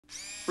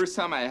First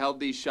time I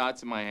held these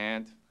shots in my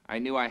hand, I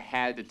knew I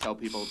had to tell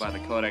people about the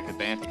Kodak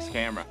Advantix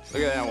camera.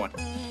 Look at that one.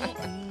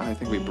 I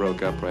think we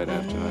broke up right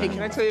after that. Hey,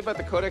 can I tell you about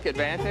the Kodak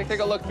Advantix? Take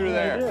a look through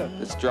there.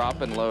 Yeah. It's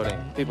drop and loading.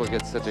 People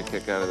get such a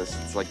kick out of this.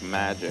 It's like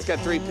magic. It's got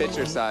 3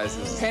 picture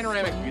sizes.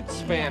 Panoramic, you could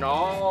span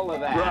all of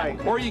that. Right.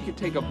 Or you could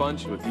take a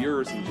bunch with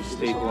yours and just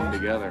staple them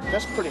together.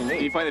 That's pretty neat.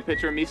 Can you find the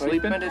picture of me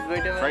sleeping?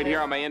 Right here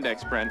on my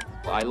index print.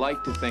 I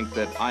like to think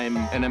that I'm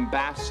an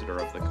ambassador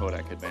of the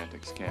Kodak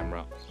Advantix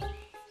camera.